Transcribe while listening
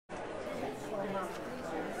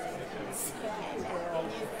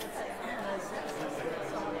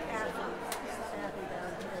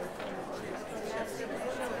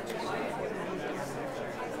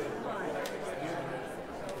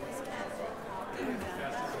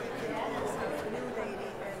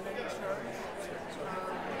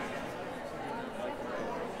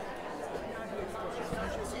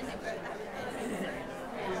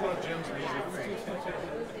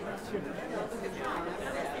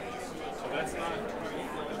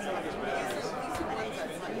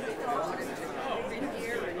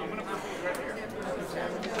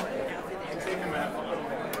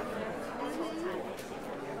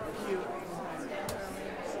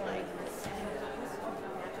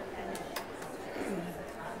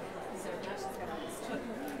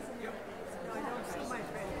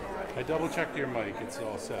I double-checked your mic. It's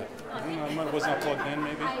all set. It was not plugged in,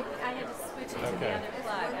 maybe? I had to switch it to the other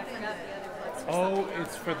plug. I forgot the other plug. Oh,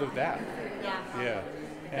 it's for that. Yeah. Yeah.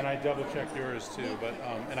 And I double-checked yours, too. But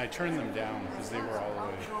and I turned them down because they were all the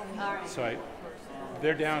way. All right. So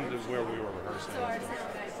they're down to where we were rehearsing. So our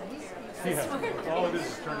sound guys are here. Yeah. All it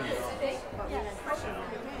is turning it off.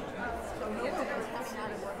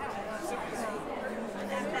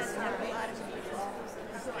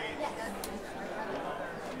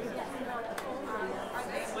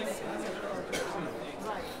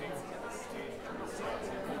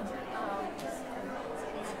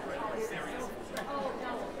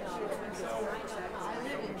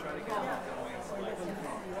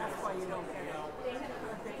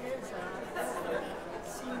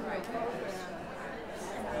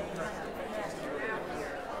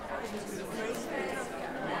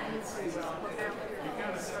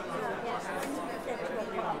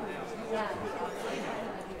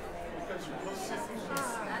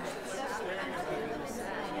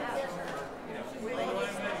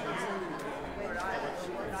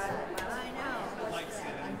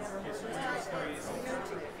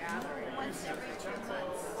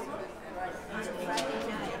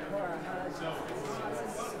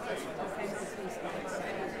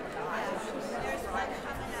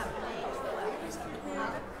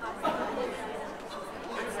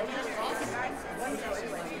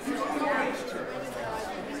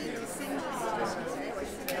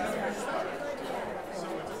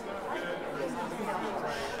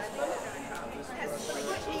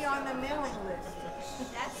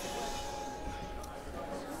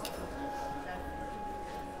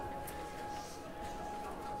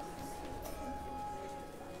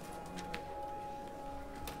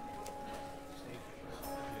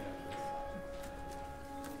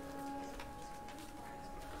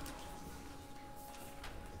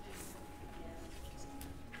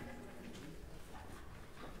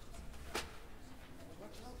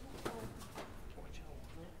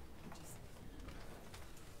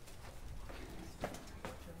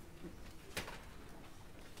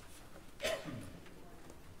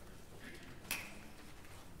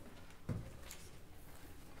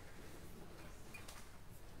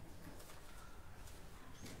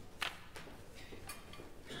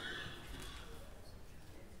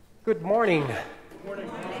 Good morning.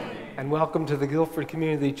 And welcome to the Gilford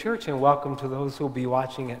Community Church, and welcome to those who will be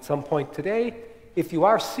watching at some point today. If you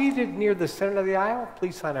are seated near the center of the aisle,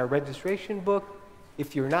 please sign our registration book.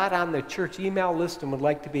 If you're not on the church email list and would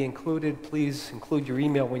like to be included, please include your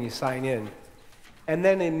email when you sign in. And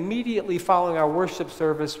then immediately following our worship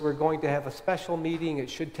service, we're going to have a special meeting. It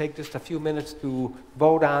should take just a few minutes to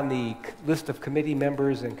vote on the list of committee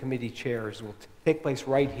members and committee chairs. It will take place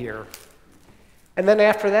right here. And then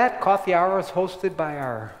after that, coffee hour is hosted by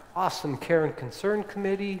our awesome Care and Concern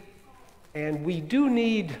Committee. And we do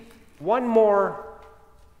need one more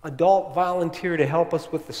adult volunteer to help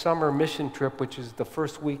us with the summer mission trip, which is the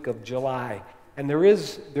first week of July. And there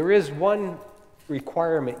is one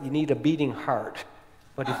requirement: you need a beating heart.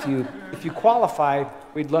 But if you qualify,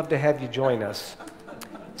 we'd love to have you join us.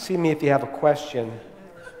 See me if you have a question.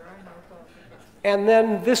 And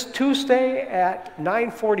then this Tuesday at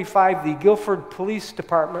 9:45, the Gilford Police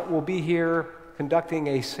Department will be here conducting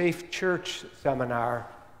a Safe Church seminar.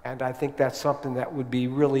 And I think that's something that would be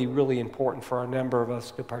really, really important for a number of us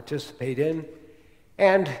to participate in.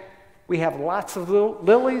 And we have lots of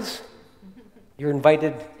lilies. You're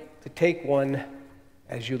invited to take one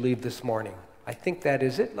as you leave this morning. I think that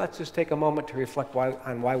is it. Let's just take a moment to reflect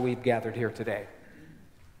on why we've gathered here today.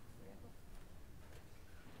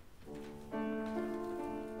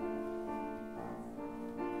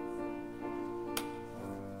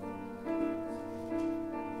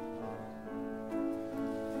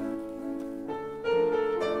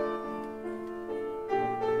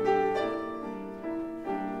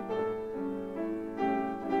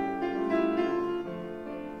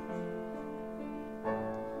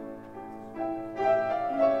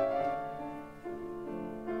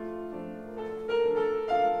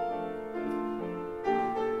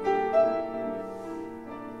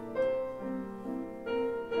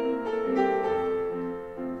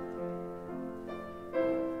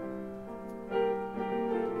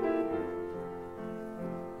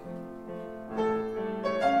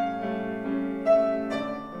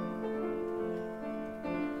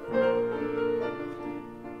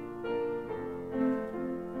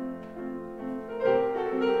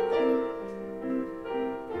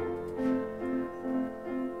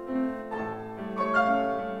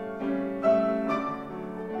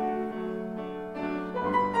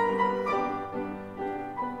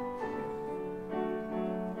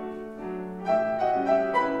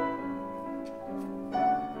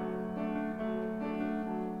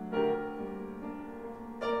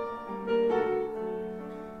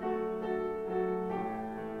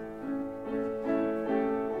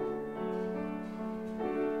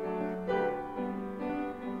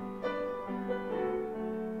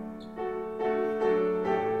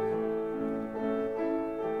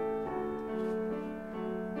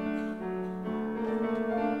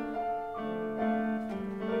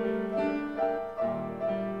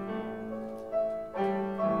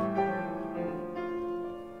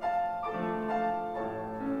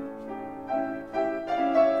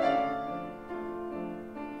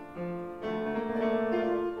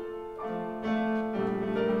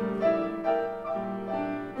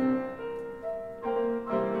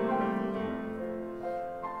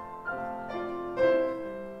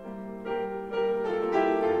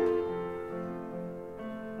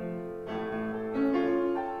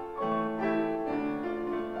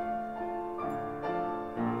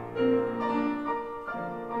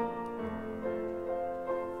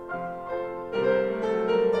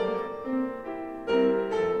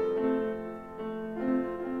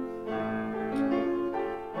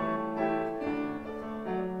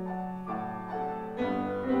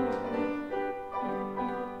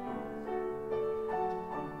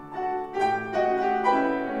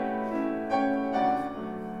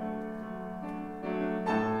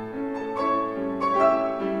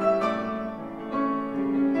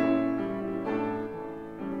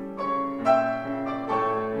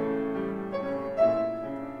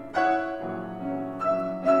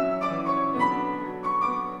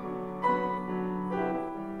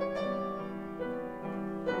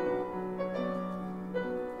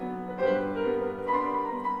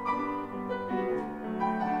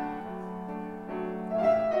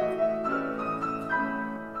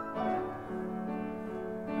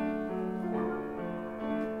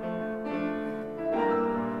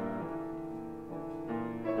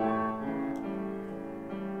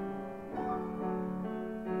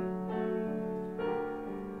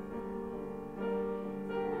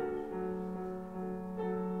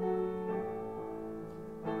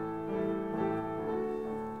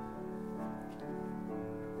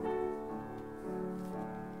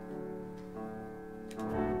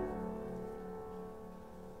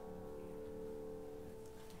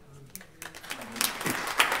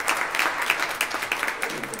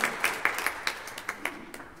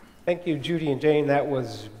 Thank you, Judy and Jane. That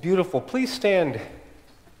was beautiful. Please stand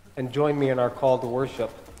and join me in our call to worship.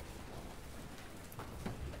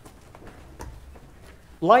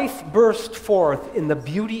 Life burst forth in the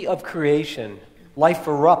beauty of creation. Life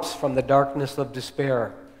erupts from the darkness of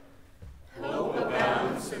despair. Hope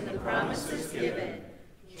abounds in the promises given.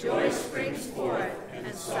 Joy springs forth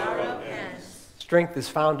and sorrow ends. Strength is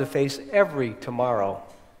found to face every tomorrow.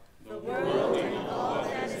 The world and all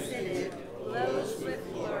that is in it glows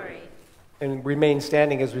with glory. And remain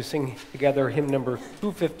standing as we sing together hymn number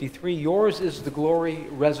 253, Yours is the Glory,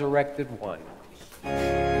 Resurrected One.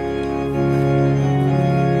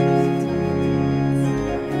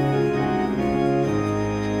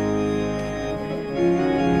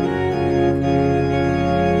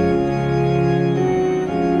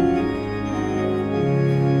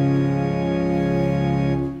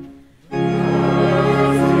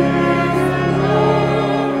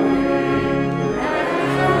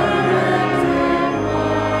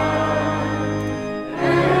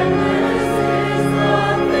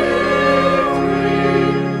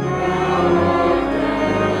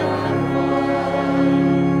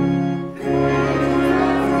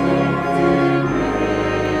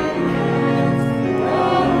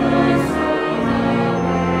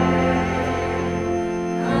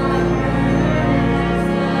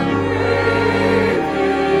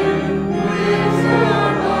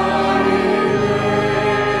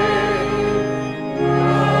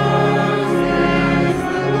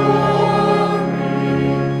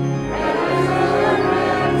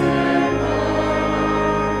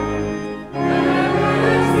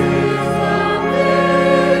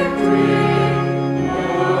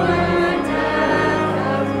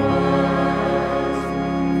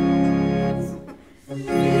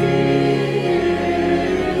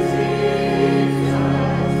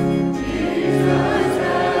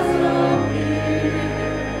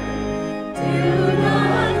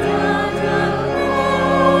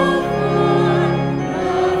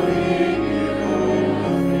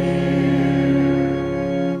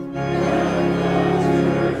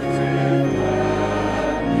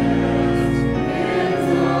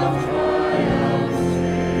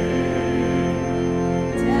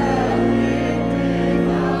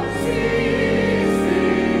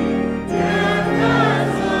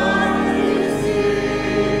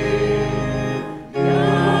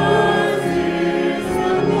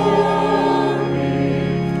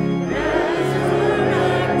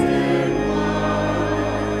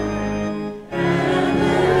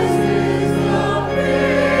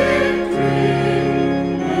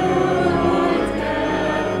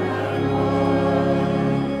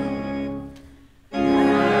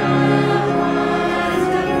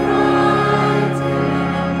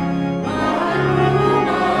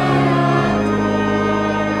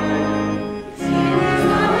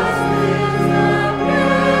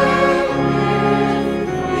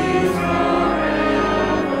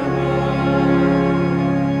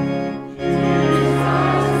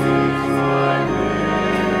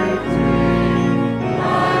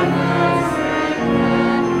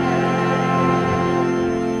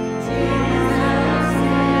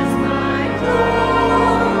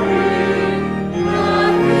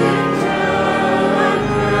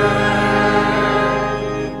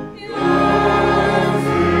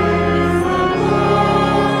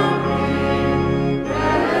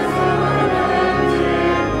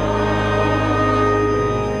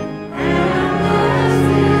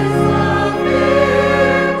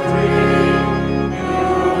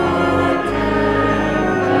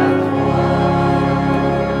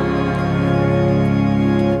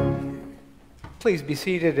 Please be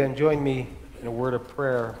seated and join me in a word of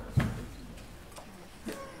prayer.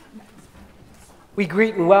 We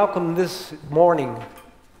greet and welcome this morning.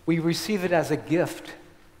 We receive it as a gift.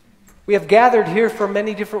 We have gathered here for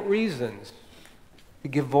many different reasons. To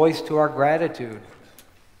give voice to our gratitude,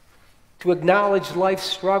 to acknowledge life's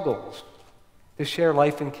struggles, to share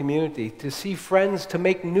life in community, to see friends, to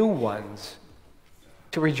make new ones,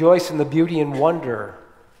 to rejoice in the beauty and wonder,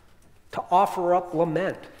 to offer up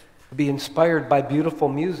lament, to be inspired by beautiful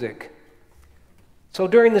music. So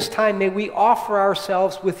during this time, may we offer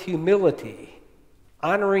ourselves with humility,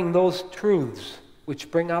 honoring those truths which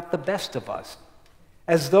bring out the best of us.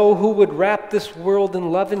 As though who would wrap this world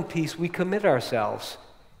in love and peace, we commit ourselves.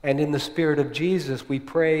 And in the Spirit of Jesus, we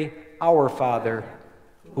pray, Our Father,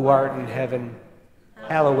 who art in heaven,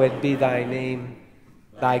 hallowed be thy name.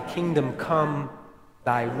 Thy kingdom come,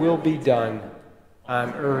 thy will be done,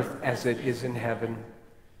 on earth as it is in heaven.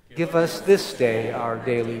 Give us this day our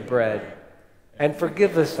daily bread, and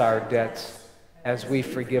forgive us our debts as we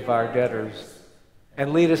forgive our debtors.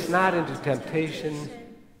 And lead us not into temptation,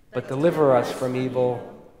 but deliver us from evil.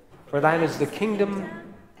 For thine is the kingdom,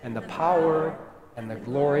 and the power, and the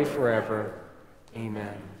glory forever.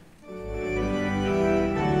 Amen.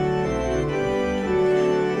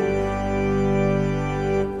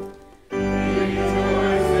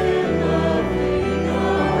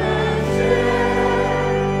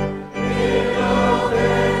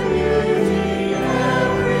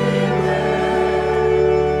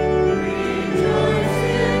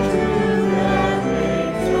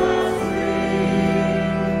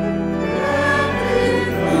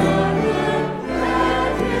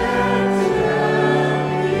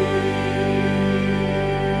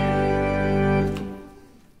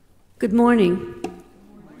 Good morning.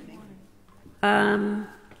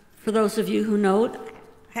 For those of you who know it,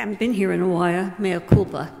 I haven't been here in a while, mea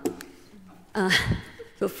culpa.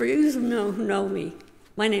 So for you who know me,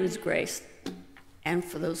 my name is Grace. And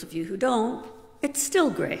for those of you who don't, it's still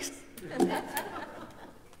Grace.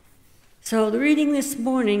 So the reading this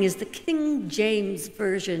morning is the King James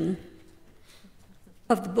Version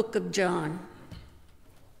of the book of John.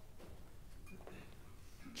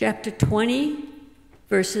 Chapter 20,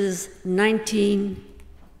 verses 19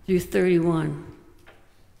 through 31.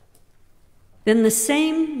 Then the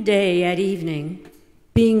same day at evening,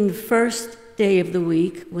 being the first day of the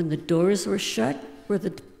week, when the doors were shut, where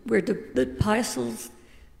the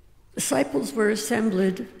disciples were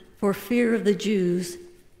assembled for fear of the Jews,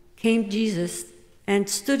 came Jesus and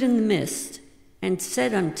stood in the midst and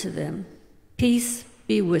said unto them, Peace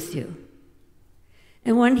be with you.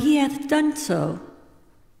 And when he hath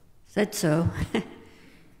said so,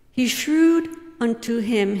 he shewed unto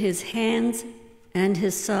him his hands and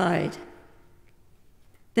his side.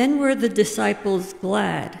 Then were the disciples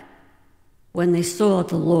glad when they saw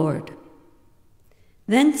the Lord.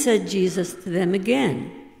 Then said Jesus to them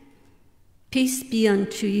again, Peace be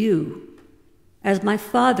unto you. As my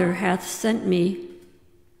Father hath sent me,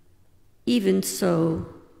 even so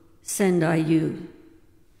send I you.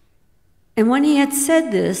 And when he had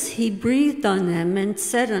said this, he breathed on them and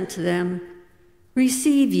said unto them,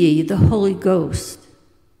 Receive ye the Holy Ghost.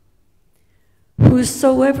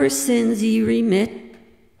 Whosoever sins ye remit,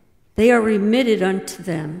 they are remitted unto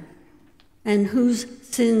them, and whose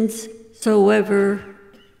sins soever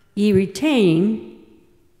ye retain,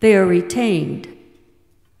 they are retained.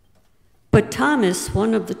 But Thomas,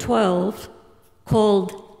 one of the 12,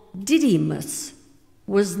 called Didymus,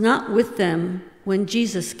 was not with them when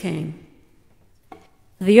Jesus came.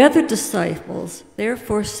 The other disciples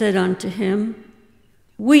therefore said unto him,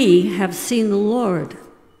 We have seen the Lord.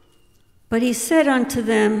 But he said unto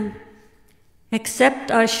them,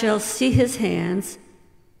 Except I shall see his hands,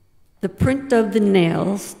 the print of the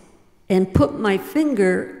nails, and put my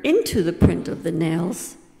finger into the print of the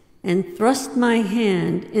nails, and thrust my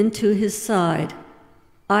hand into his side,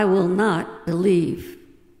 I will not believe.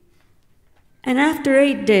 And after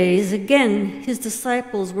 8 days, again his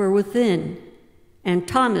disciples were within, and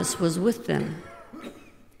Thomas was with them.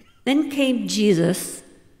 Then came Jesus,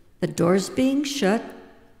 the doors being shut,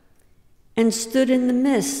 and stood in the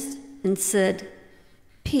midst, and said,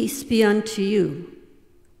 Peace be unto you.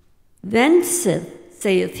 Then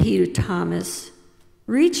saith he to Thomas,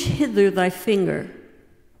 Reach hither thy finger,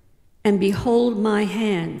 and behold my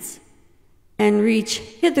hands, and reach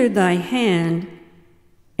hither thy hand,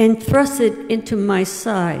 and thrust it into my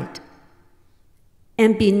side,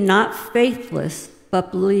 and be not faithless, but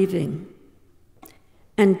believing.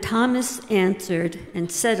 And Thomas answered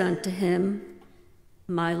and said unto him,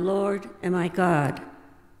 My Lord and my God.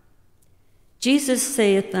 Jesus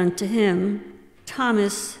saith unto him,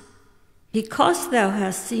 Thomas, because thou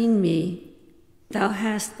hast seen me, thou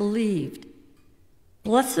hast believed.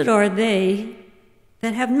 Blessed are they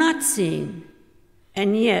that have not seen,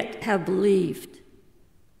 and yet have believed.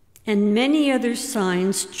 And many other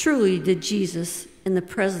signs truly did Jesus in the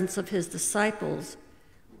presence of his disciples,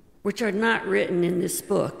 which are not written in this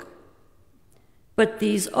book. But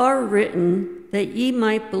these are written that ye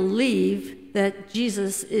might believe that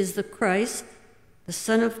Jesus is the Christ, the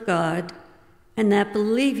Son of God, and that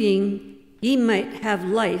believing ye might have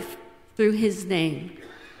life through his name.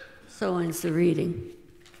 So ends the reading.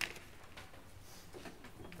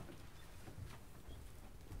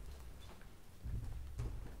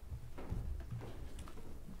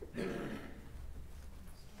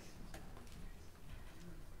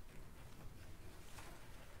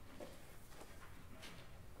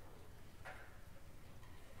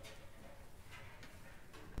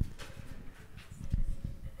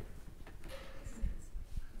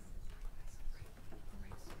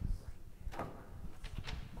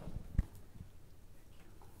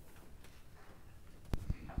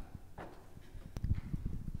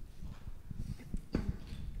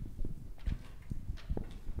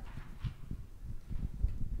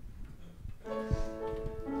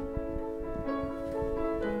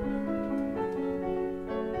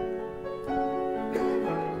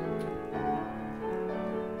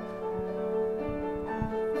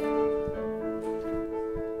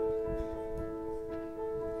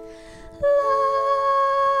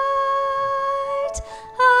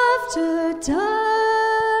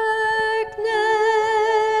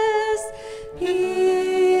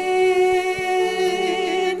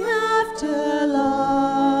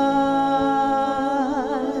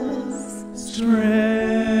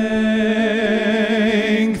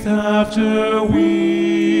 after weakness,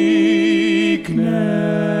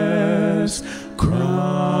 crown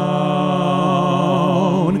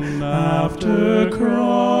after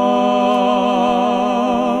cross,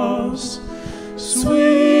 sweet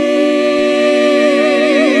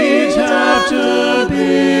after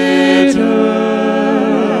bitter,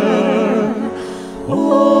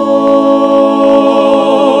 hope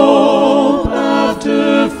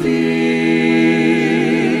after fears,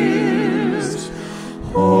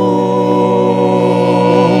 home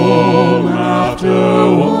after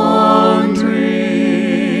wandering,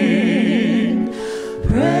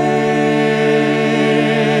 praise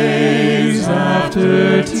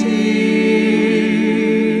after tears.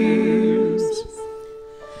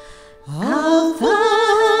 Alpha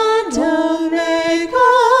and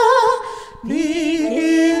Omega,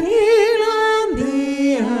 beginning and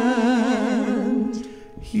the end.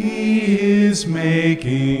 He is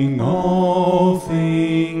making all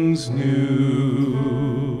things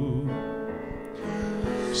new.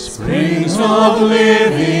 Springs of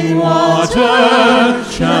living water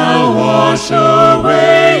shall wash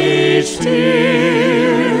away each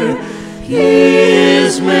tear. He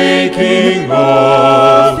is making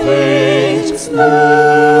all things new.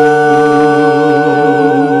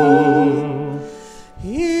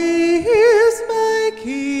 He is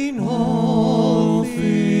making all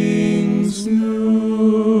Things new.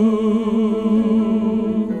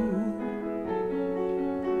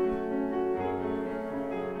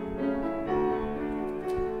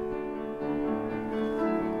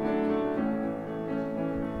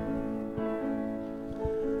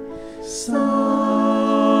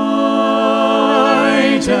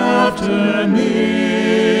 Sight after mystery,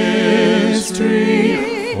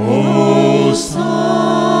 O sun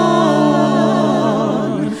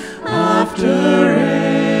after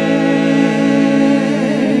rain,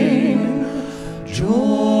 joy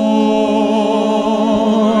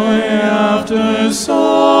after sorrow,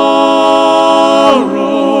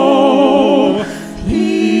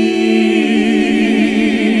 peace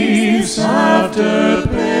after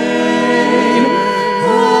pain,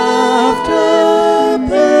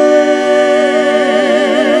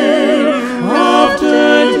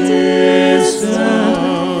 after distant,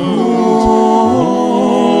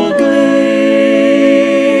 oh, gleam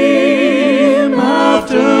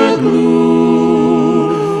after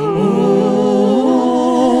gloom,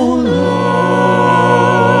 oh, love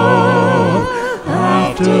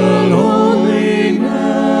after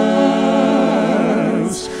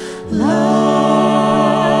loneliness,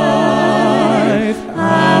 life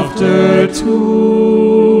after two.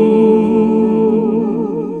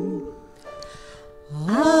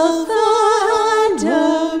 Alpha and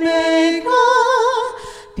Omega,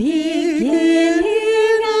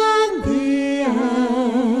 beginning and the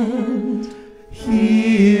end.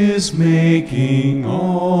 He is making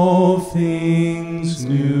all things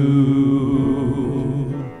new.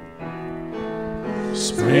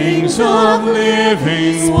 Springs of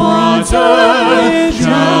living water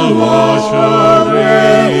shall wash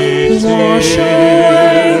away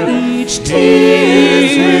each tear. He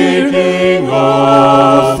is making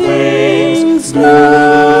all things new. All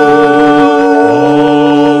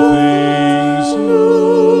things new.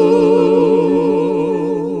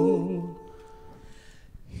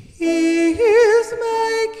 He is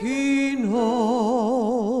making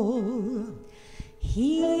all.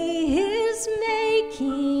 He is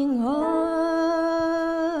making all.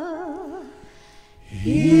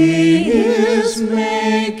 He is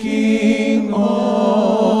making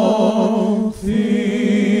all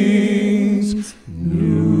things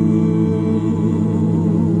new.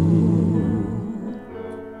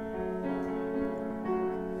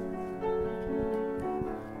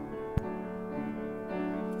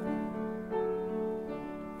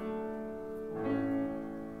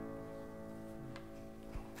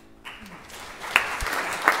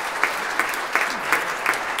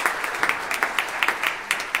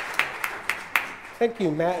 Thank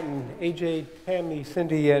you, Matt and AJ, Tammy,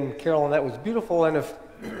 Cindy, and Carolyn. That was beautiful. And if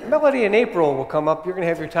Melody and April will come up, you're going to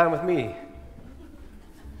have your time with me.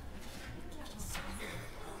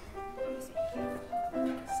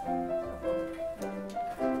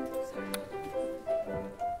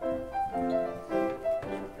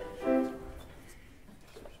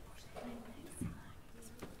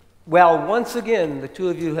 Well, once again, the two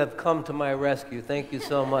of you have come to my rescue. Thank you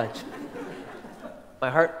so much. My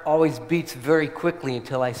heart always beats very quickly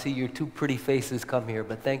until I see your two pretty faces come here,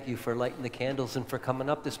 but thank you for lighting the candles and for coming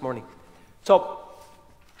up this morning. So,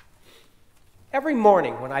 every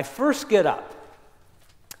morning when I first get up,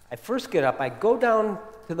 I go down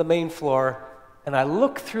to the main floor and I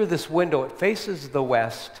look through this window. It faces the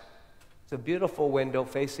west, It's a beautiful window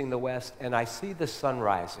facing the west, and I see the sun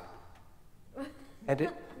rising. And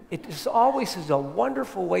it is always a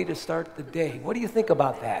wonderful way to start the day. What do you think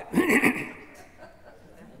about that?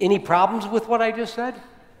 Any problems with what I just said?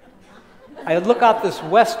 I look out this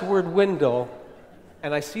westward window,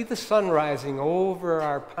 and I see the sun rising over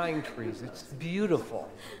our pine trees. It's beautiful.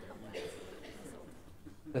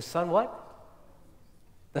 The sun what?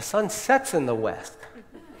 The sun sets in the west.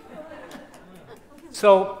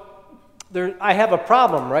 So I have a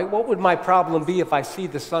problem, right? What would my problem be if I see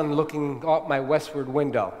the sun looking out my westward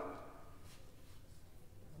window?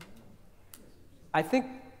 I think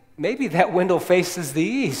maybe that window faces the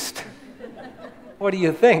east. What do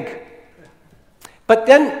you think? But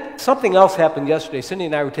then something else happened yesterday. Cindy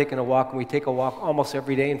and I were taking a walk, and we take a walk almost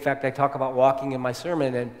every day. In fact, I talk about walking in my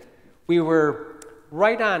sermon, and we were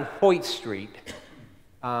right on Hoyt Street,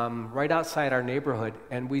 right outside our neighborhood,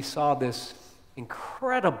 and we saw this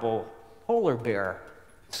incredible polar bear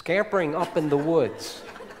scampering up in the woods.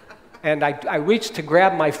 And I reached to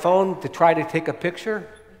grab my phone to try to take a picture,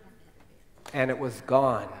 and it was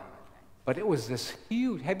gone. But it was this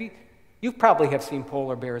huge, you probably have seen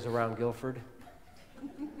polar bears around Gilford.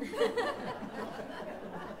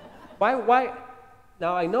 Why?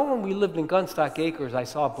 Now, I know when we lived in Gunstock Acres, I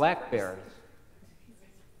saw black bears.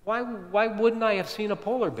 Why wouldn't I have seen a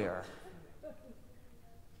polar bear?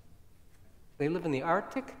 They live in the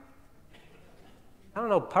Arctic? I don't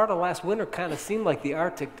know, part of last winter kind of seemed like the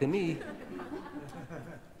Arctic to me.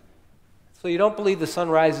 So you don't believe the sun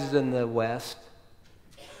rises in the west,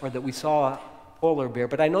 or that we saw a polar bear,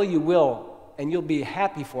 but I know you will, and you'll be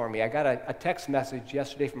happy for me. I got a text message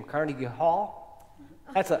yesterday from Carnegie Hall.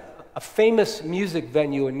 That's a famous music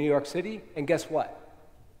venue in New York City, and guess what?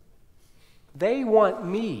 They want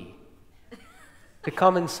me to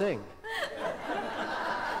come and sing.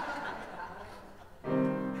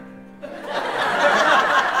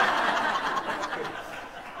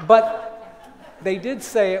 But they did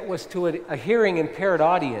say it was to a hearing impaired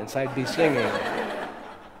audience I'd be singing.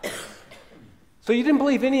 So you didn't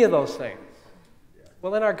believe any of those things.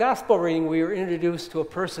 Well, in our gospel reading, we were introduced to a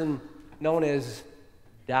person known as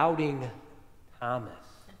Doubting Thomas.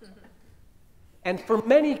 And for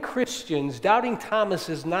many Christians, Doubting Thomas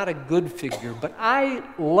is not a good figure, but I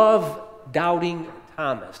love Doubting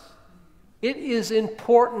Thomas. It is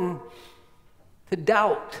important to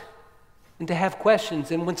doubt and to have questions.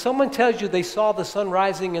 And when someone tells you they saw the sun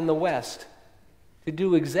rising in the west, to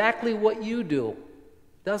do exactly what you do,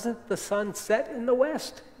 doesn't the sun set in the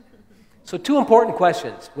west? So 2 important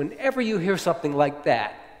questions. Whenever you hear something like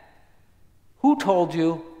that, who told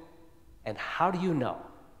you and how do you know?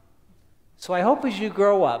 So I hope as you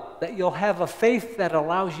grow up that you'll have a faith that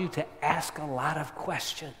allows you to ask a lot of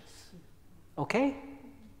questions. Okay?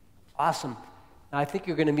 Awesome. Now I think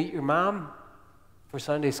you're going to meet your mom for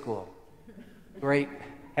Sunday school. Great.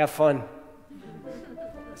 Have fun.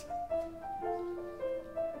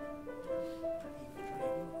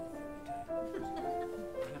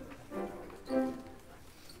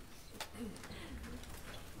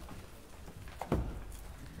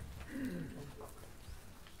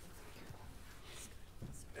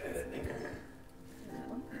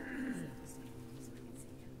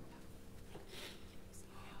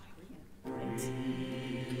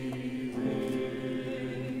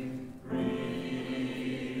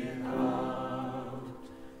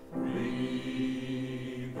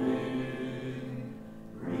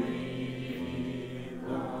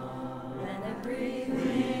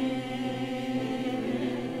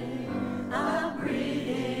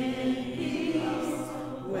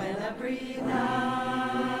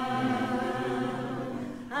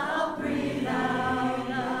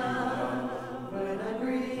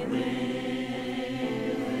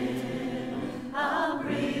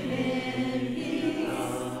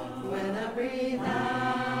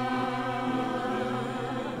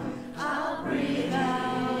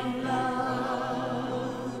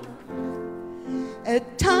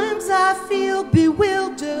 At times I feel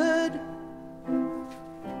bewildered,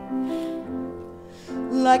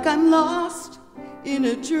 like I'm lost in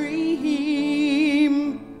a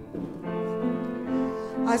dream.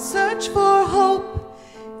 I search for hope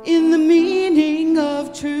in the meaning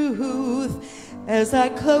of truth as I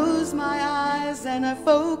close my eyes and I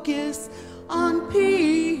focus on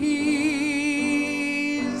peace.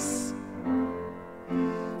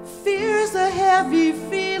 Fear's a heavy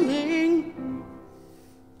feeling.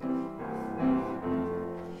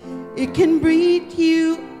 It can breathe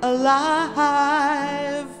you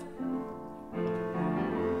alive,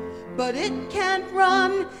 but it can't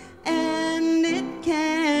run and it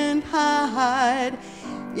can't hide.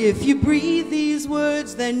 If you breathe these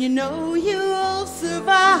words, then you know you'll survive.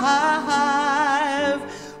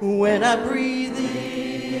 When I breathe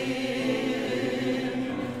in,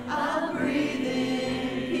 I'll breathe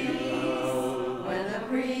in peace. When I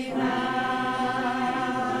breathe out,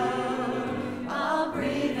 I'll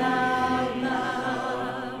breathe out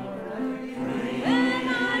love. When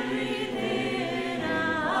I breathe in,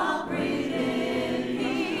 I'll breathe in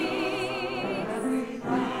peace.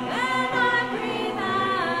 When I breathe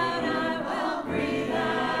out, I will breathe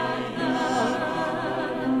out love.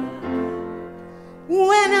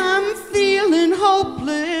 When I'm feeling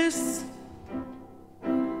hopeless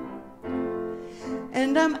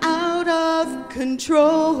and I'm out of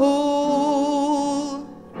control,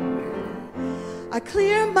 I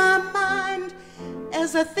clear my mind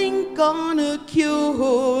as I think on a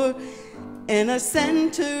cure, and I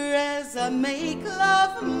center as I make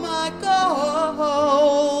love my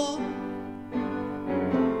goal.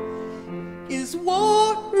 Is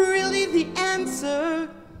war really the answer?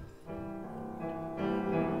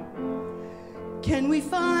 Can we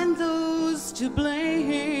find those to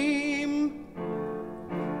blame?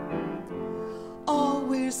 All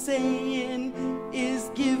we're saying is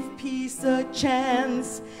give peace a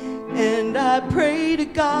chance, and I pray to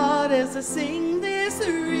God as I sing this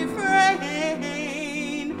refrain.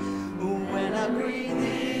 When I breathe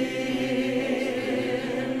in,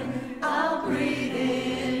 I'll breathe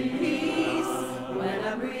in peace. When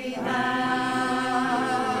I breathe out,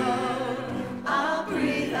 I'll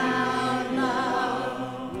breathe out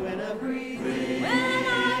love. When I breathe in,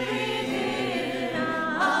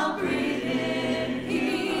 I'll breathe in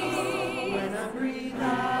peace. When I breathe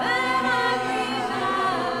out,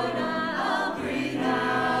 I'll breathe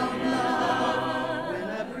out love. When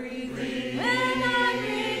I breathe in,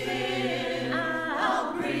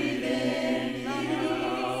 I'll breathe in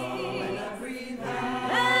peace. When I breathe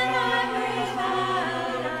out,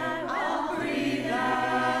 I'll breathe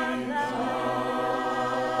out love.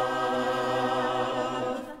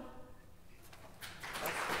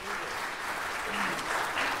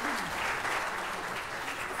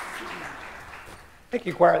 Thank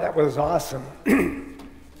you, choir. That was awesome.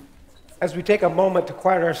 As we take a moment to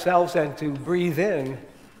quiet ourselves and to breathe in,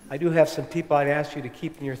 I do have some people I'd ask you to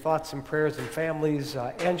keep in your thoughts and prayers and families.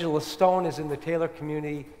 Angela Stone is in the Taylor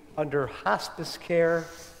community under hospice care.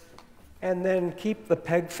 And then keep the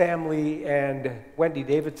Pegg family and Wendy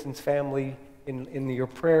Davidson's family in your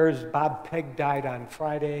prayers. Bob Pegg died on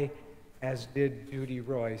Friday, as did Judy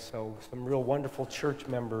Roy. So some real wonderful church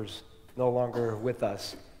members no longer with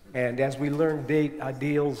us. And as we learn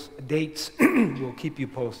dates, we'll keep you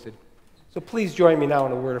posted. So please join me now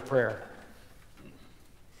in a word of prayer.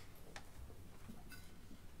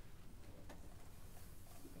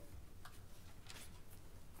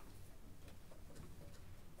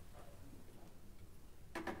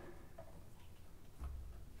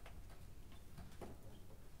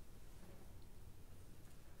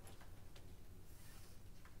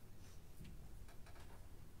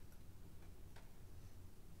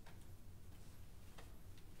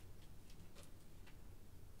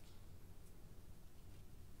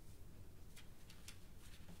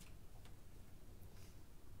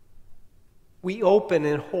 We open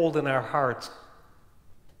and hold in our hearts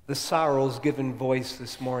the sorrows given voice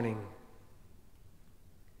this morning.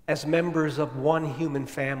 As members of one human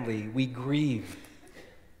family, we grieve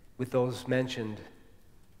with those mentioned.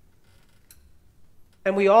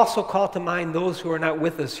 And we also call to mind those who are not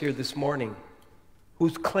with us here this morning,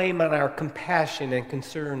 whose claim on our compassion and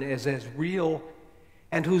concern is as real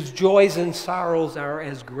and whose joys and sorrows are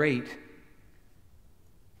as great.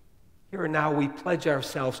 Here and now we pledge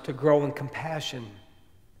ourselves to grow in compassion,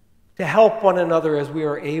 to help one another as we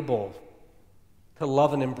are able, to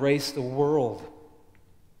love and embrace the world.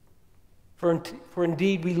 For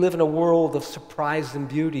indeed we live in a world of surprise and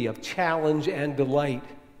beauty, of challenge and delight,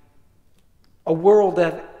 a world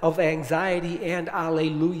of anxiety and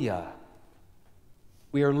alleluia.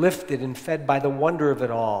 We are lifted and fed by the wonder of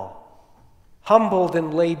it all, humbled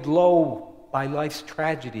and laid low by life's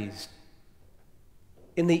tragedies.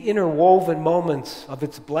 In the interwoven moments of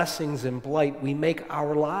its blessings and blight, we make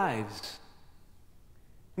our lives.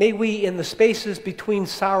 May we, in the spaces between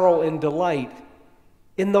sorrow and delight,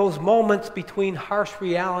 in those moments between harsh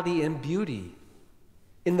reality and beauty,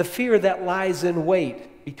 in the fear that lies in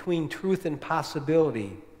wait between truth and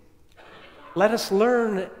possibility, let us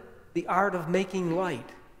learn the art of making light,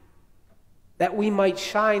 that we might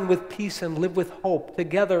shine with peace and live with hope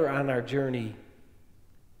together on our journey.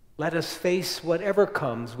 Let us face whatever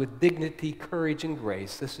comes with dignity, courage, and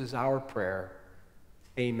grace. This is our prayer.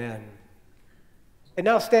 Amen. And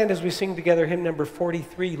now stand as we sing together hymn number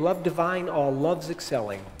 43, Love Divine, All Loves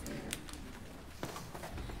Excelling.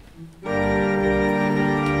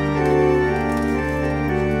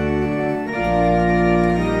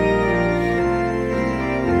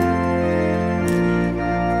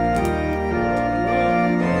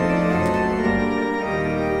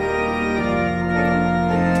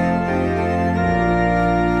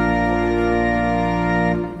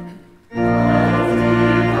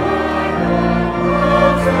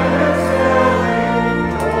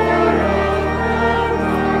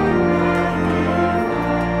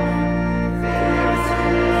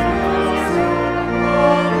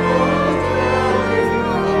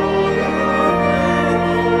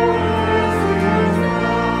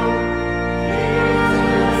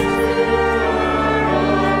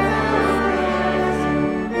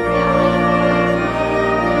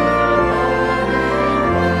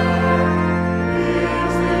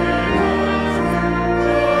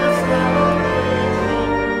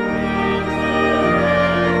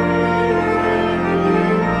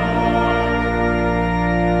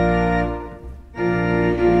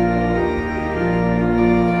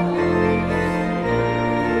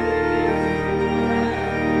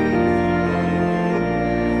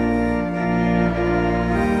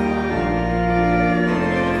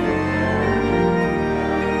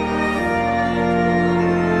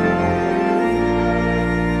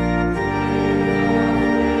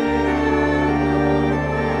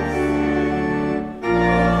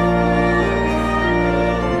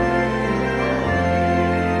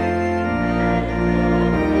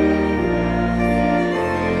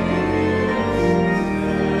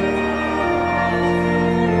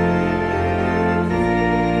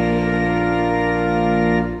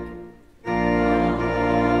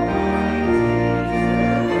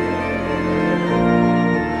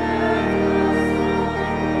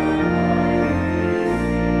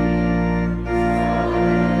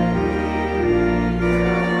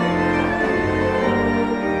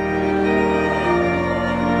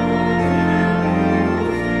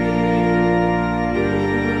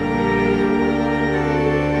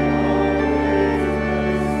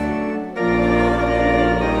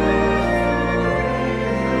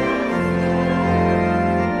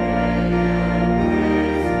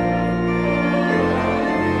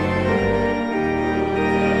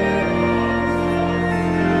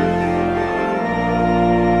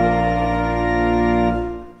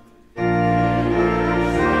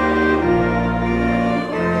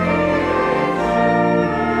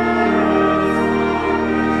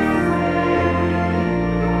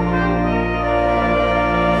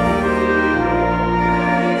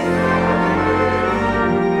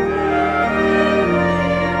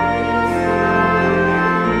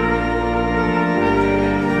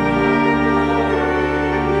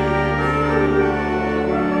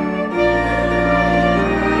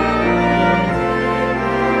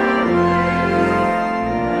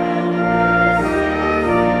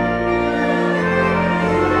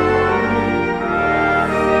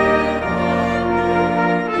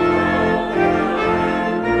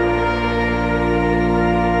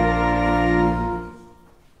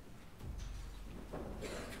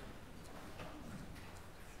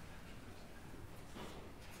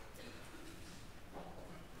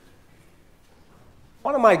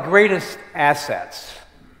 One of my greatest assets,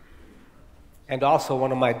 and also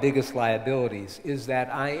one of my biggest liabilities, is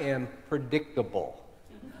that I am predictable.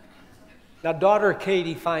 Now, daughter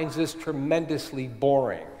Katie finds this tremendously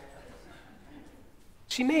boring.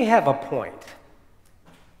 She may have a point.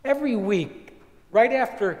 Every week, right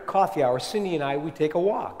after coffee hour, Cindy and I, we take a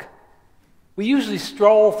walk. We usually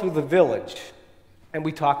stroll through the village, and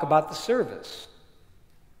we talk about the service.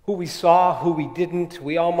 Who we saw, who we didn't.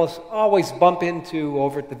 We almost always bump into,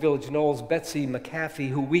 over at the Village Knolls, Betsy McAfee,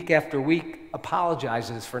 who week after week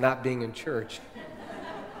apologizes for not being in church.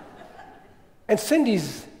 And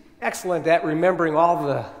Cindy's excellent at remembering all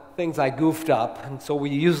the things I goofed up, and so we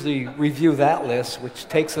usually review that list, which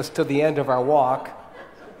takes us to the end of our walk.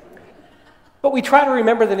 But we try to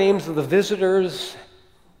remember the names of the visitors,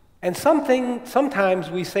 and sometimes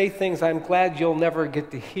we say things I'm glad you'll never get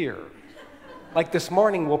to hear. Like this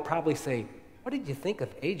morning, we'll probably say, "What did you think of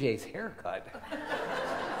AJ's haircut?"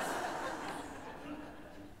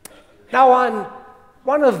 Now, on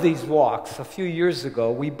one of these walks a few years ago,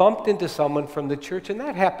 we bumped into someone from the church, and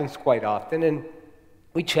that happens quite often, and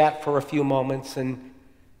we chat for a few moments, and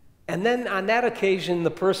then on that occasion, the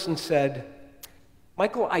person said,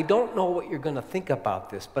 "Michael, I don't know what you're going to think about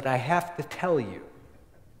this, but I have to tell you."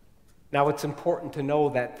 Now, it's important to know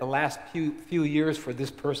that the last few years for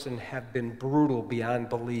this person have been brutal beyond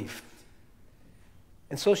belief.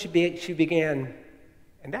 And so she began,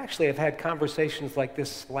 And actually, I've had conversations like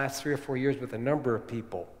this the last 3 or 4 years with a number of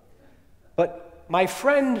people. But my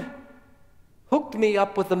friend hooked me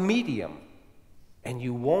up with a medium, and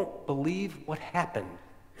you won't believe what happened.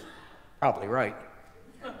 Probably right.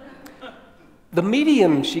 The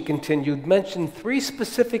medium, she continued, mentioned 3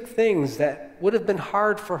 specific things that would have been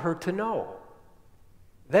hard for her to know.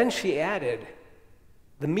 Then she added,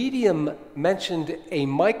 the medium mentioned a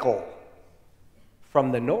Michael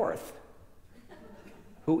from the north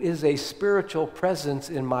who is a spiritual presence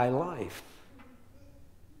in my life.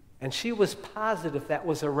 And she was positive that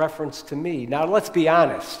was a reference to me. Now, let's be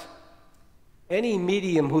honest. Any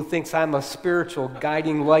medium who thinks I'm a spiritual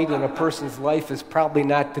guiding light in a person's life is probably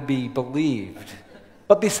not to be believed.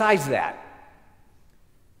 But besides that,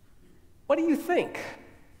 what do you think?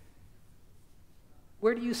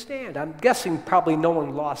 Where do you stand? I'm guessing probably no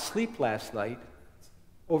one lost sleep last night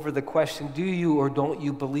over the question, do you or don't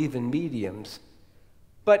you believe in mediums?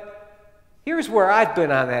 But here's where I've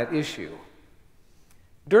been on that issue.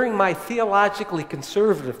 During my theologically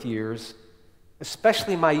conservative years,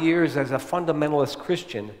 especially my years as a fundamentalist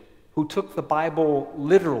Christian who took the Bible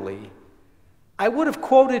literally, I would have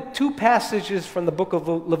quoted 2 passages from the book of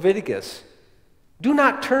Leviticus. Do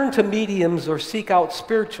not turn to mediums or seek out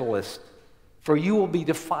spiritualists, for you will be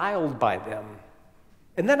defiled by them.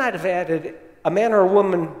 And then I'd have added, a man or a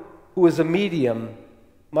woman who is a medium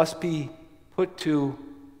must be put to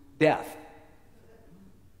death.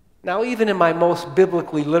 Now, even in my most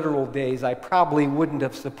biblically literal days, I probably wouldn't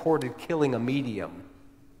have supported killing a medium.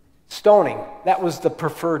 Stoning, that was the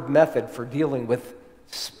preferred method for dealing with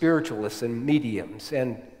spiritualists and mediums,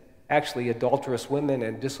 and actually adulterous women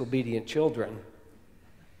and disobedient children.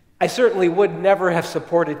 I certainly would never have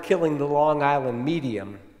supported killing the Long Island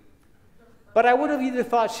medium, but I would have either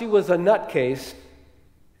thought she was a nutcase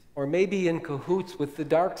or maybe in cahoots with the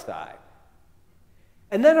dark side.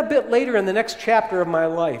 And then a bit later in the next chapter of my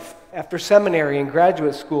life, after seminary and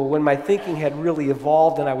graduate school, when my thinking had really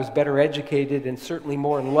evolved and I was better educated and certainly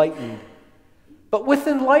more enlightened, but with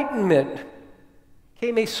enlightenment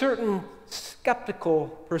came a certain skeptical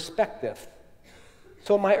perspective.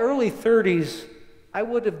 So in my early 30s, I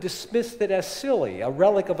would have dismissed it as silly, a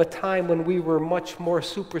relic of a time when we were much more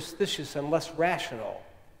superstitious and less rational.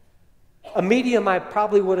 A medium, I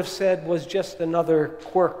probably would have said, was just another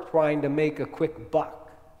quirk trying to make a quick buck.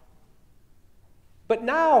 But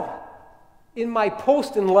now, in my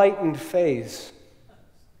post-enlightened phase,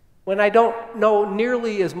 when I don't know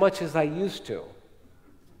nearly as much as I used to,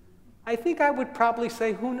 I think I would probably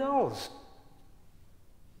say, who knows?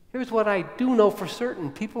 Here's what I do know for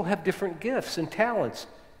certain. People have different gifts and talents.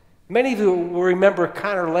 Many of you will remember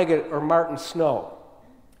Connor Leggett or Martin Snow,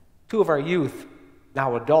 2 of our youth,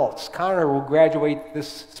 now adults. Connor will graduate this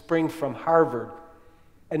spring from Harvard,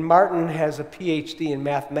 and Martin has a PhD in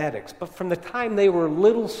mathematics. But from the time they were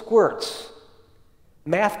little squirts,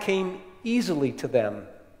 math came easily to them.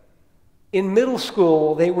 In middle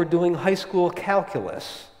school, they were doing high school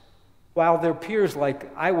calculus, while their peers, like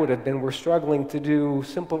I would have been, were struggling to do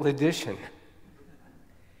simple addition.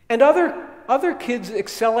 And other kids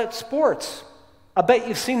excel at sports. I bet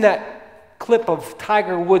you've seen that clip of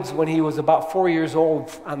Tiger Woods when he was about 4 years old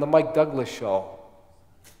on the Mike Douglas show.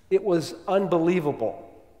 It was unbelievable.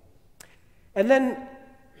 And then,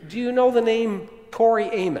 do you know the name Tori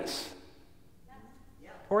Amos?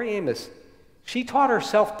 Tori Amos. She taught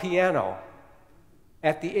herself piano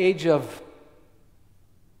at the age of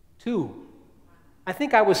 2. I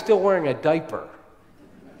think I was still wearing a diaper.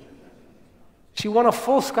 She won a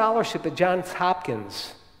full scholarship at Johns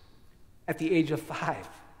Hopkins at the age of 5.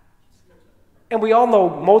 And we all know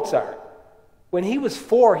Mozart. When he was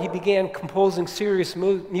 4, he began composing serious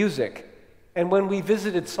music. And when we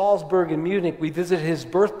visited Salzburg and Munich, we visited his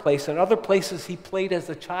birthplace and other places he played as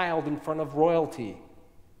a child in front of royalty.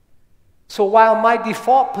 So while my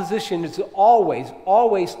default position is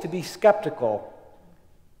always to be skeptical,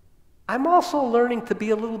 I'm also learning to be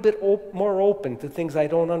a little bit more open to things I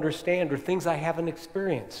don't understand or things I haven't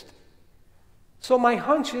experienced. So my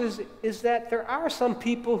hunch is that there are some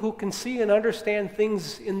people who can see and understand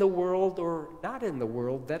things in the world or not in the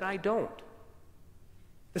world that I don't.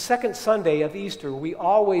 The second Sunday of Easter, we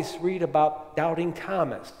always read about doubting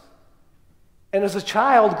Thomas. And as a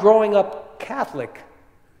child growing up Catholic,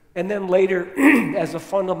 and then later as a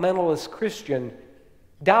fundamentalist Christian,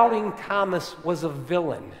 doubting Thomas was a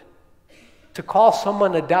villain. To call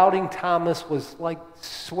someone a doubting Thomas was like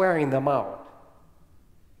swearing them out.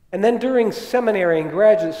 And then during seminary and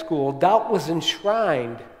graduate school, doubt was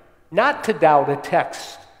enshrined, not to doubt a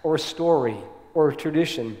text or a story or a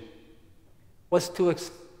tradition, was to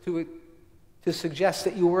suggest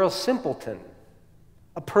that you were a simpleton,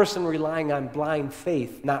 a person relying on blind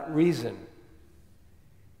faith, not reason.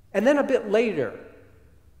 And then a bit later,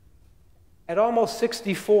 at almost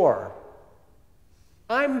 64,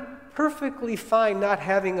 I'm perfectly fine not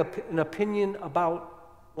having an opinion about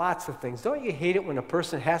lots of things. Don't you hate it when a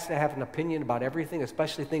person has to have an opinion about everything,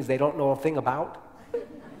 especially things they don't know a thing about?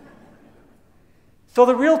 So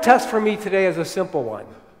the real test for me today is a simple one.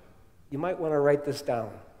 You might want to write this down.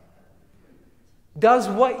 Does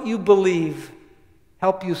what you believe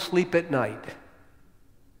help you sleep at night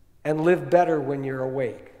and live better when you're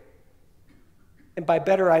awake? And by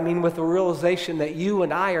better, I mean with the realization that you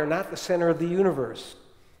and I are not the center of the universe.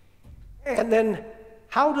 And then,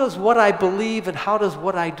 how does what I believe and how does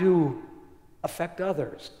what I do affect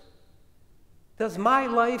others? Does my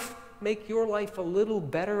life make your life a little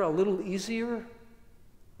better, a little easier?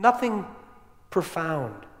 Nothing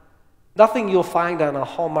profound. Nothing you'll find on a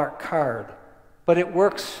Hallmark card, but it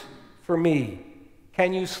works for me.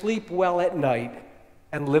 Can you sleep well at night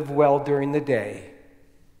and live well during the day?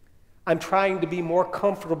 I'm trying to be more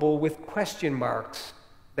comfortable with question marks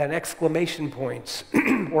than exclamation points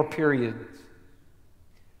or periods.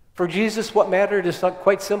 For Jesus, what mattered is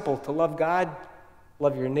quite simple: to love God,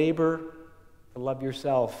 love your neighbor, to love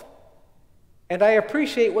yourself. And I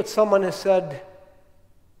appreciate what someone has said: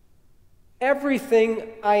 everything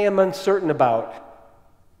I am uncertain about,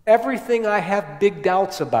 everything I have big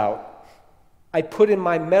doubts about, I put in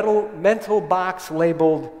my mental box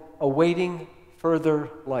labeled awaiting further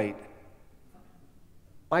light.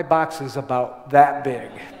 My box is about that big.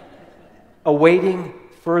 Awaiting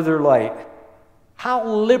further light. How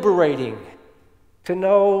liberating to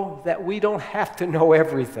know that we don't have to know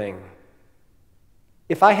everything.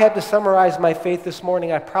 If I had to summarize my faith this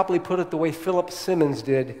morning, I'd probably put it the way Philip Simmons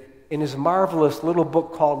did in his marvelous little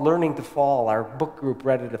book called Learning to Fall. Our book group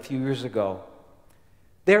read it a few years ago.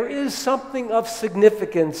 There is something of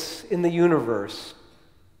significance in the universe,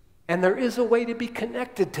 and there is a way to be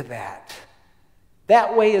connected to that.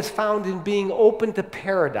 That way is found in being open to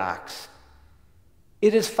paradox.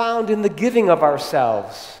 It is found in the giving of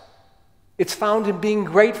ourselves. It's found in being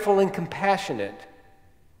grateful and compassionate.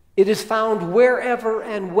 It is found wherever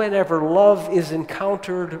and whenever love is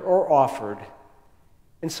encountered or offered.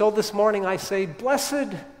 And so this morning I say,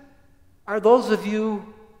 blessed are those of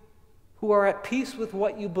you who are at peace with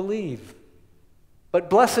what you believe. But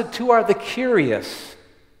blessed too are the curious,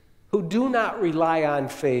 who do not rely on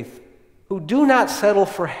faith, who do not settle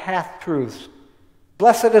for half-truths.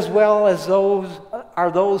 Blessed as well as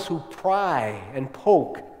those who pry and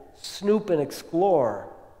poke, snoop and explore,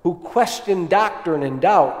 who question doctrine and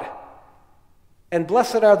doubt. And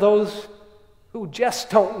blessed are those who just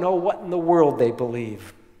don't know what in the world they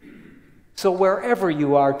believe. So wherever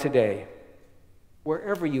you are today,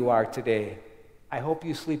 I hope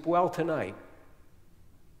you sleep well tonight.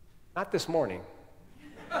 Not this morning.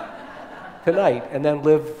 Tonight, and then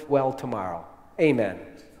live well tomorrow. Amen.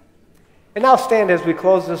 And now stand as we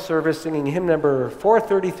close this service singing hymn number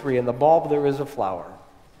 433, "In the Bulb There Is a Flower."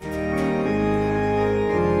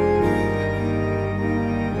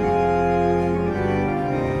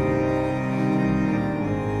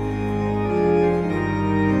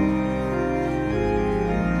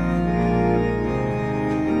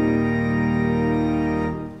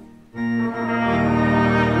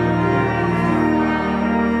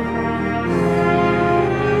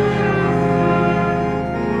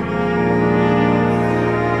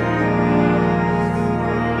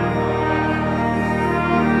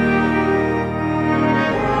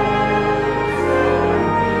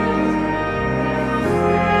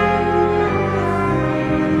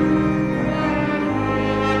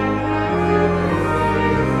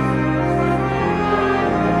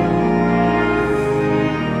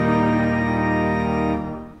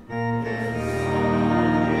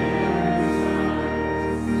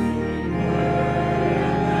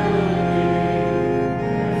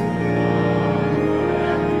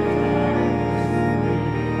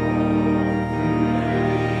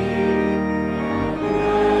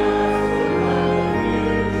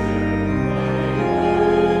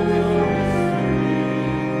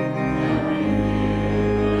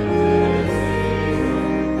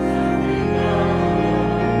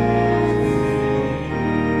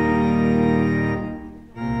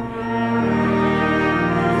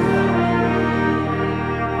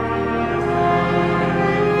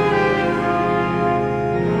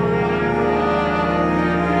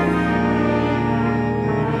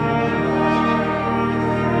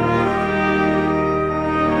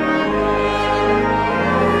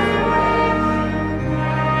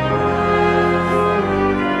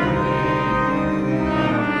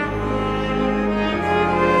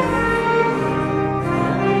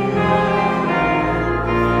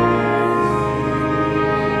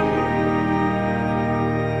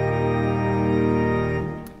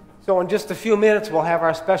 So in just a few minutes, we'll have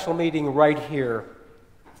our special meeting right here.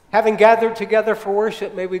 Having gathered together for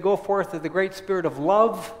worship, may we go forth in the great spirit of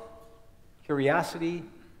love, curiosity,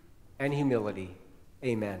 and humility.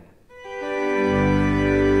 Amen.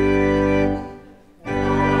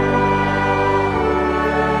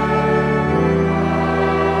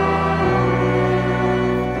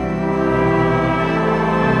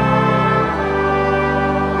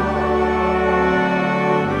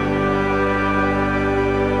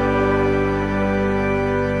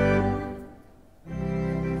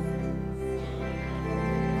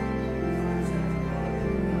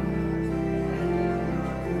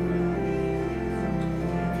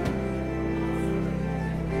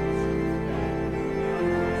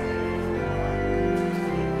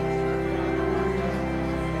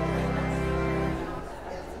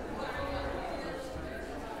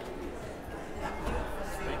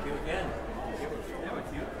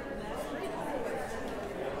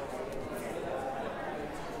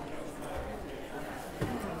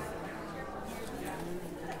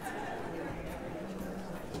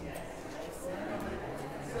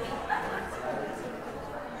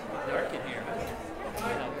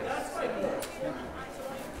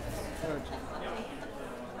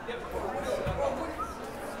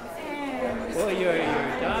 Well, your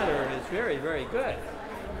daughter is very, very good.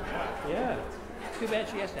 Yeah. Too bad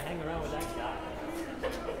she has to hang around with that guy.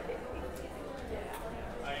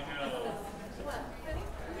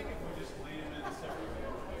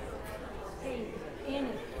 Hey, Annie,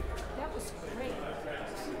 that was great.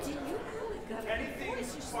 Did you really got Any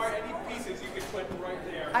pieces you could put right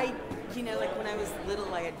there. Like when I was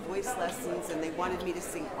little, I had voice lessons, and they wanted me to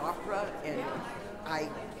sing opera, and I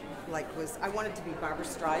wanted to be Barbara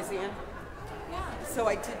Streisand. So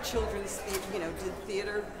I did children's, did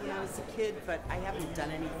theater when I was a kid, but I haven't done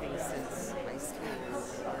anything since high school.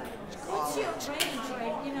 What's your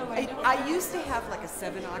range? I used to have like a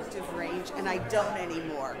 7-octave range, and I don't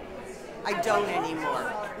anymore.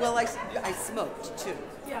 Well, I smoked too.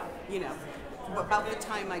 Yeah. About the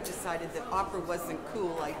time I decided that opera wasn't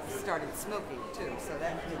cool, I started smoking too. So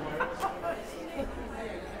that.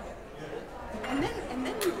 And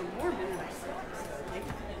then we were more than I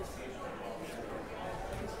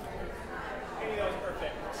That was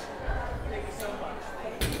perfect. Thank you so much.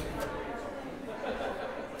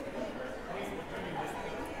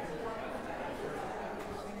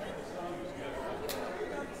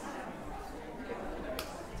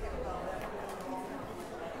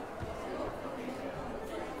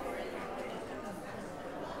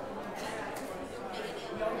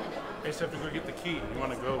 I just have to go get the key. You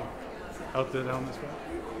want to go out there down this way?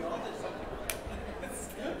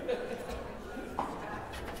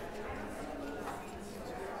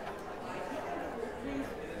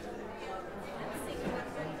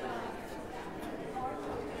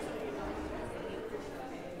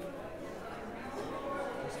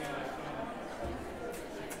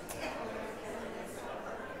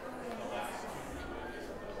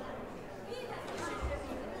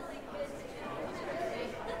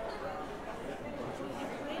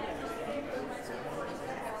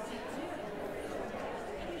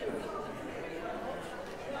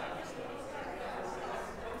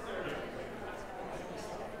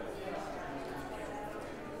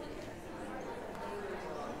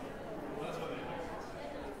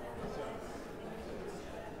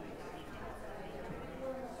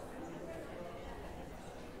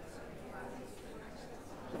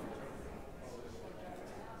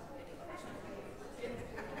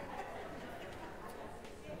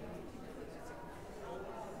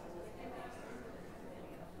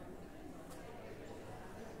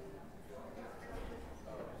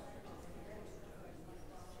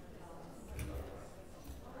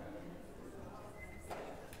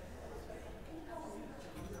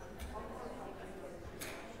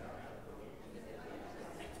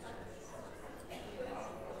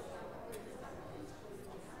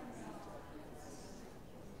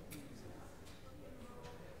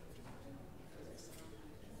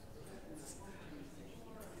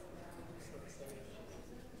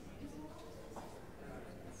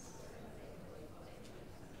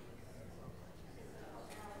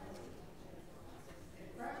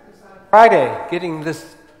 Friday, getting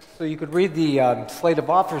this so you could read the slate of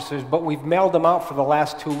officers, but we've mailed them out for the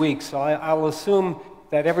last 2 weeks, so I'll assume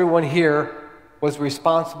that everyone here was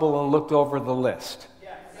responsible and looked over the list.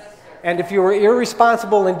 And if you were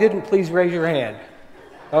irresponsible and didn't, please raise your hand.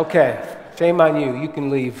 Okay, shame on you. You can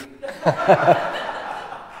leave.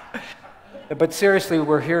 But seriously,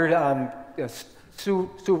 we're here. Sue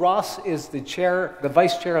Ross is the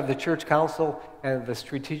vice chair of the church council and the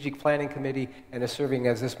strategic planning committee, and is serving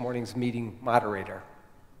as this morning's meeting moderator.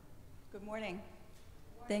 morning.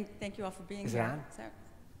 Thank you all for being Is it here. on? Is that-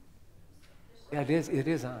 Yeah, it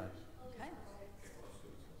is on. Okay.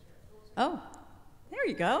 Oh, there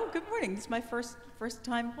you go. Good morning. This is my first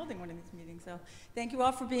time holding one of these meetings. So thank you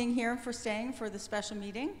all for being here, for staying for the special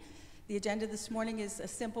meeting. The agenda this morning is a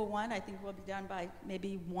simple one. I think we'll be done by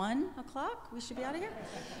maybe 1 o'clock. We should be out of here.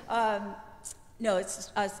 No,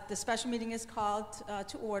 the special meeting is called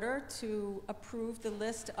to order to approve the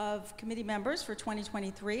list of committee members for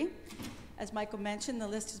 2023. As Michael mentioned, the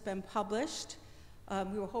list has been published.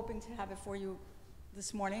 We were hoping to have it for you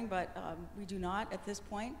this morning, but we do not at this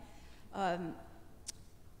point.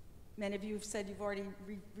 Many of you have said you've already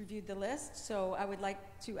reviewed the list, so I would like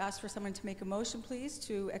to ask for someone to make a motion, please,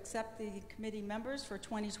 to accept the committee members for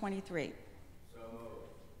 2023. So moved.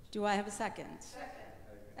 Do I have a second? Second.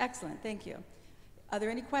 Excellent, thank you. Are there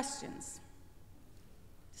any questions?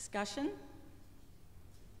 Discussion?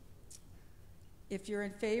 If you're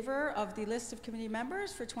in favor of the list of committee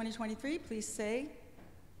members for 2023, please say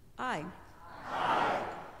aye. Aye.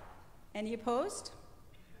 Any opposed?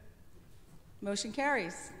 Motion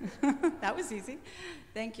carries. That was easy.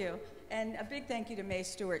 Thank you. And a big thank you to May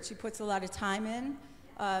Stewart. She puts a lot of time in.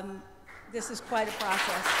 This is quite a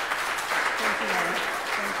process. Thank you, May.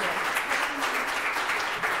 Thank you.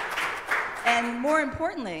 And more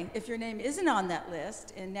importantly, if your name isn't on that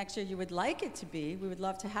list and next year you would like it to be, we would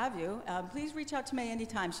love to have you. Please reach out to May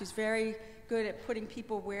anytime. She's very good at putting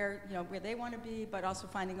people where they want to be, but also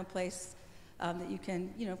finding a place that you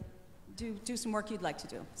can, do some work you'd like to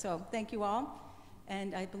do. So thank you all.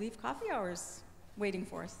 And I believe coffee hour is waiting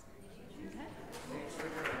for us. Okay.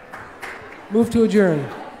 Move to adjourn.